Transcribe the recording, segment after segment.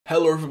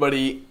Hello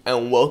everybody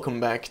and welcome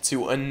back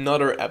to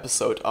another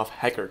episode of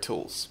Hacker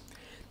Tools.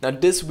 Now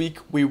this week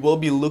we will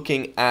be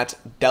looking at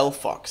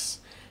Dalfox,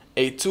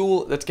 a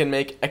tool that can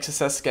make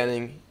XSS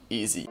scanning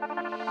easy.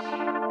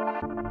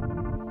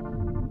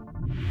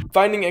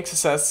 Finding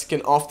XSS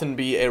can often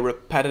be a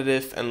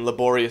repetitive and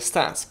laborious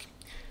task,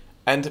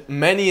 and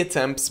many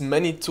attempts,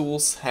 many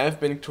tools have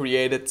been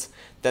created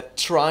that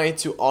try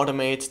to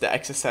automate the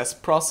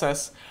XSS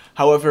process.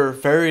 However,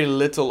 very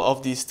little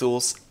of these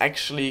tools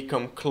actually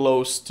come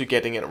close to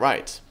getting it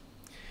right.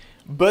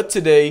 But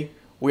today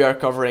we are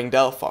covering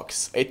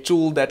Dalfox, a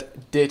tool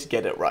that did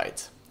get it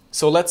right.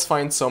 So let's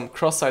find some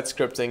cross-site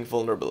scripting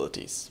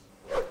vulnerabilities.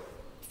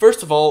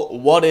 First of all,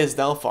 what is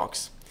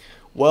Dalfox?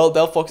 Well,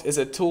 Dalfox is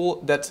a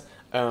tool that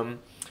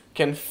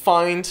can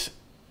find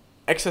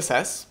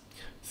XSS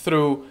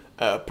through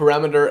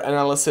parameter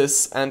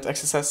analysis and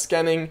XSS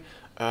scanning.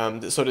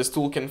 So this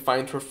tool can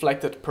find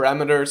reflected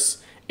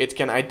parameters. It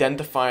can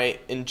identify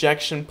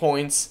injection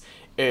points,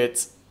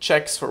 it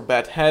checks for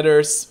bad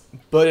headers,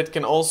 but it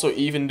can also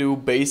even do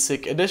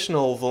basic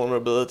additional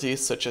vulnerabilities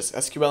such as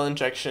SQL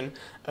injection,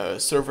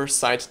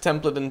 server-side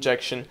template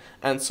injection,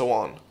 and so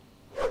on.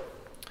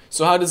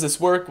 So how does this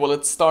work? Well,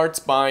 it starts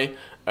by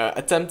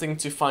attempting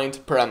to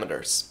find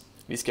parameters.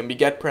 These can be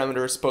get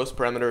parameters, post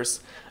parameters,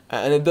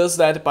 and it does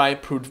that by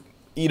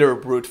either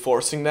brute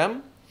forcing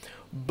them,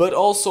 but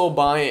also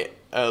by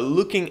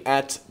looking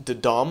at the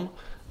DOM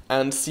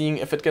and seeing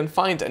if it can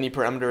find any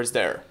parameters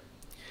there.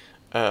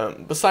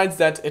 Besides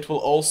that, it will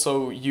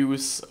also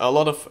use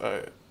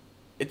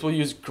it will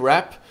use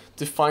grep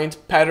to find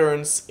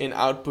patterns in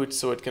output,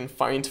 so it can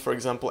find, for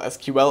example,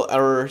 SQL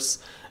errors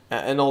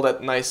and all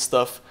that nice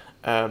stuff,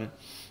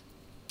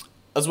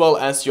 as well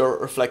as your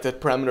reflected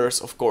parameters,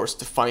 of course,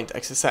 to find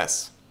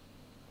XSS.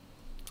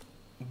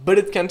 But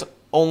it can't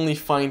only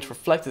find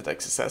reflected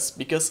XSS,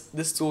 because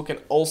this tool can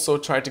also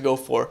try to go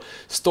for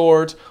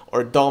stored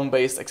or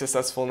DOM-based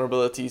XSS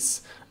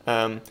vulnerabilities.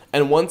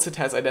 And once it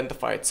has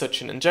identified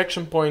such an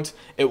injection point,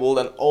 it will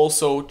then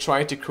also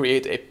try to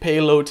create a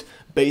payload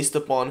based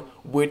upon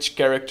which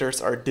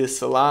characters are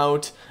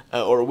disallowed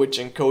or which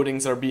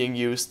encodings are being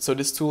used. So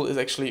this tool is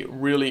actually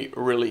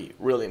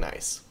really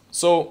nice.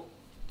 So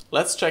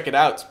let's check it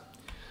out.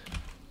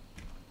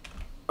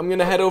 I'm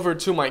gonna head over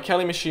to my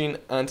Kali machine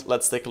and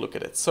let's take a look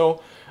at it.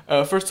 So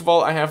first of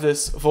all, I have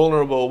this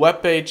vulnerable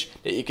web page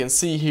that you can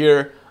see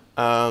here.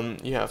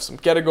 You have some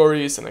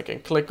categories, and I can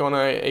click on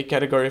a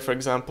category, for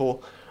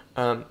example,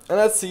 and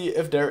let's see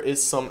if there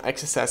is some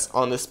XSS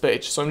on this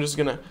page. So I'm just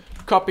gonna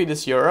copy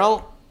this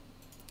URL,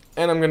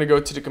 and I'm gonna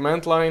go to the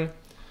command line,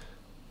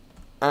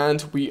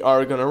 and we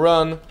are gonna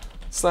run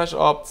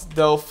 /opt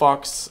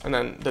Dalfox and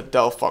then the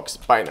Dalfox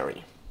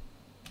binary.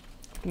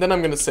 Then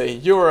I'm gonna say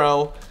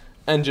URL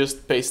and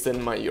just paste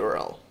in my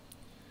URL.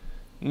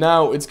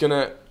 Now it's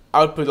gonna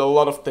output a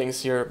lot of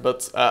things here,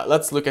 but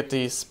let's look at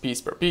these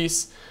piece per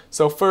piece.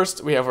 So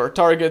first we have our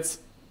target,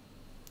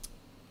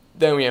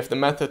 then we have the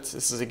method.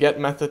 This is a get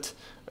method.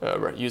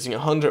 We're using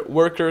 100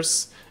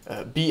 workers.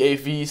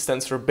 BAV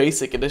stands for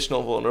basic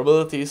additional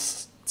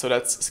vulnerabilities, so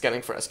that's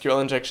scanning for SQL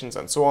injections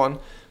and so on.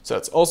 So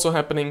that's also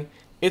happening.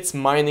 It's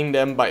mining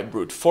them by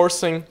brute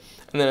forcing,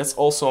 and then it's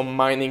also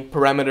mining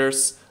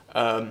parameters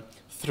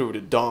through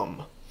the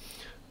DOM.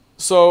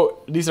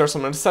 So these are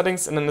some of the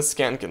settings, and then the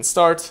scan can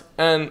start,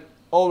 and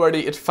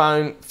already it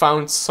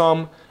found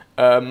some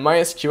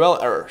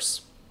MySQL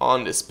errors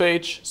on this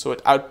page, so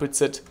it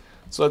outputs it.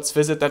 So let's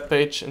visit that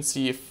page and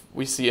see if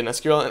we see an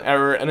SQL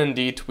error, and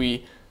indeed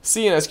we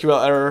see an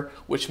SQL error,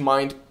 which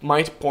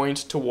might point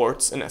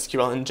towards an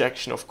SQL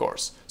injection, of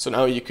course. So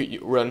now you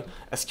could run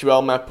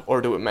SQL map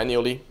or do it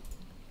manually,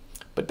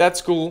 but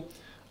that's cool.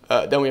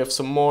 Then we have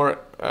some more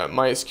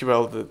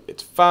MySQL that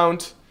it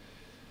found.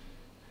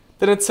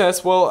 Then it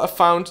says, well, I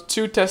found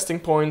 2 testing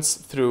points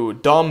through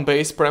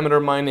DOM-based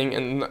parameter mining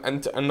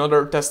and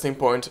another testing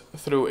point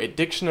through a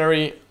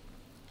dictionary.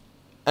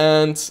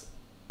 And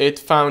it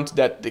found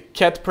that the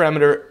cat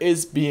parameter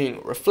is being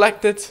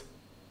reflected.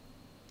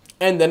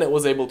 And then it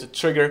was able to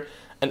trigger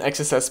an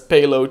XSS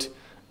payload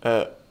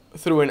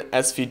through an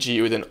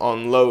SVG with an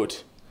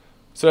onload.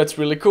 So that's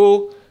really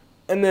cool.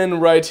 And then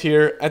right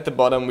here at the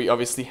bottom, we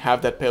obviously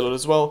have that payload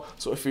as well.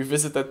 So if we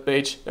visit that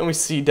page, then we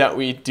see that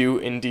we do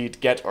indeed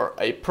get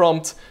a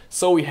prompt.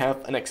 So we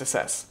have an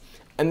XSS.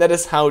 And that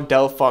is how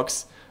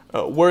Dalfox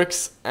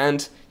works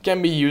and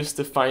can be used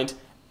to find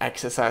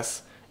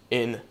XSS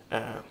in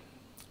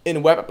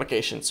web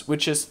applications,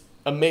 which is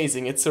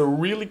amazing. It's a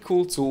really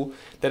cool tool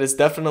that is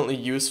definitely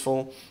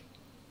useful,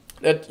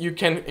 that you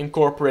can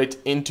incorporate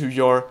into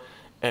your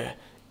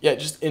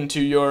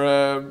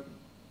your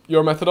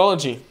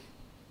methodology.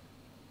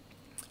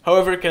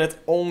 However, can it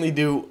only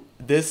do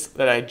this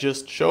that I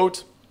just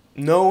showed?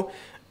 No,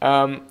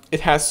 it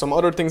has some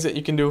other things that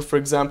you can do. For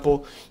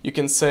example, you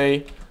can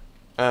say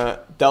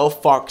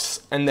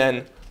Dalfox and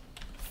then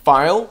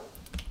file,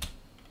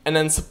 and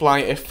then supply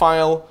a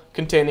file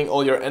containing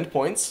all your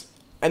endpoints.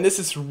 And this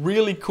is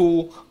really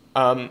cool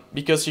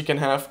because you can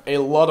have a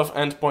lot of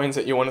endpoints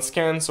that you want to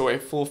scan, so a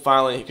full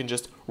file, and you can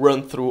just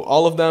run through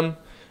all of them.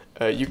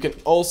 You can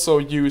also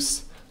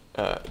use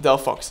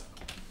Dalfox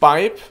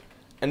pipe,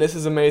 and this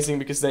is amazing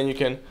because then you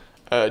can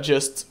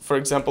just, for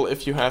example,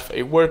 if you have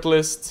a word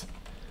list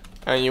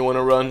and you want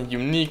to run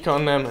unique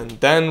on them and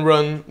then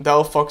run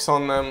Dalfox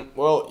on them,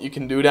 well, you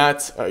can do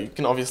that. You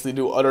can obviously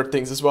do other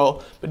things as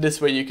well, but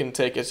this way you can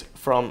take it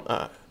from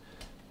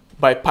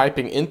by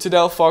piping into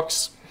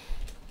Dalfox.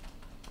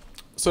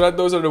 So that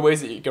those are the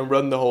ways that you can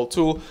run the whole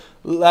tool.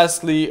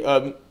 Lastly,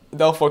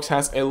 Dalfox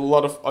has a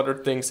lot of other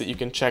things that you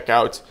can check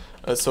out.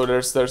 So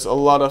there's a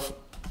lot of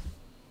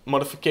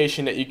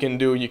modification that you can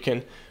do. You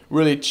can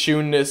really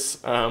tune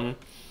this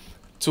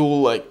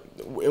tool like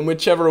in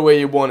whichever way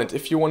you want it.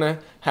 If you want to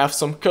have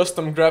some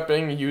custom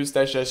grabbing, use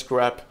dash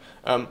grab.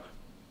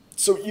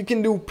 So you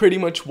can do pretty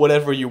much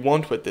whatever you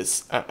want with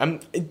this.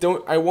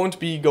 I won't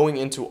be going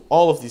into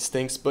all of these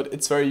things, but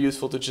it's very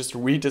useful to just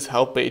read this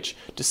help page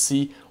to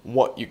see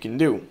what you can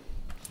do.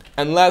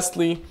 And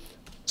lastly,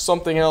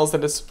 something else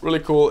that is really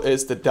cool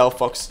is the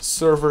Dalfox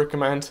server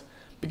command,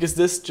 because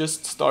this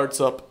just starts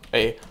up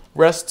a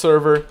REST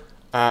server.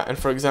 And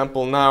for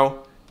example,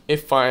 now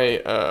if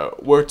I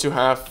were to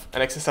have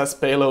an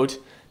XSS payload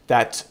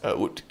that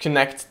would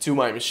connect to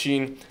my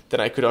machine, then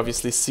I could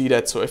obviously see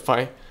that. So if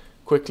I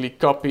quickly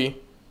copy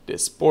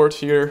this port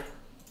here,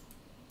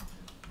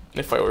 and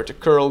if I were to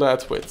curl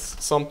that with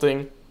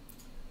something,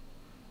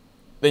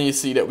 then you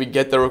see that we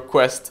get the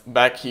request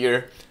back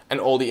here and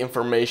all the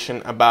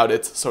information about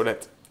it, so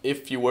that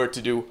if you were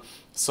to do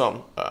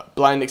some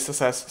blind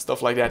XSS,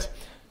 stuff like that,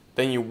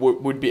 then you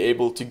would be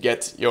able to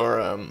get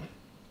your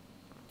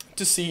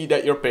to see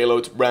that your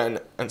payload ran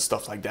and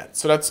stuff like that.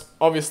 So that's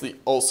obviously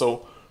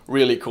also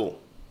really cool.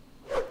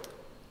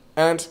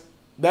 And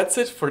that's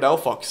it for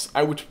Dalfox.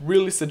 I would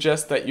really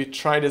suggest that you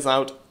try this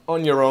out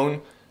on your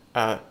own.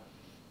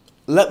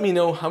 Let me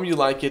know how you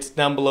like it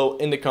down below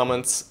in the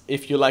comments.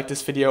 If you like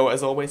this video,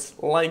 as always,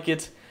 like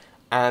it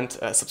and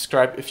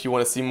subscribe if you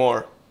want to see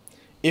more.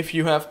 If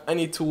you have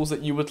any tools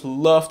that you would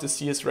love to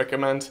see us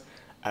recommend,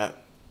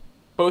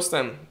 post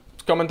them,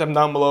 comment them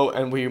down below,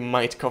 and we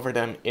might cover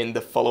them in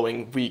the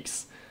following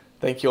weeks.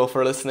 Thank you all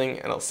for listening,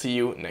 and I'll see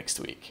you next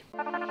week.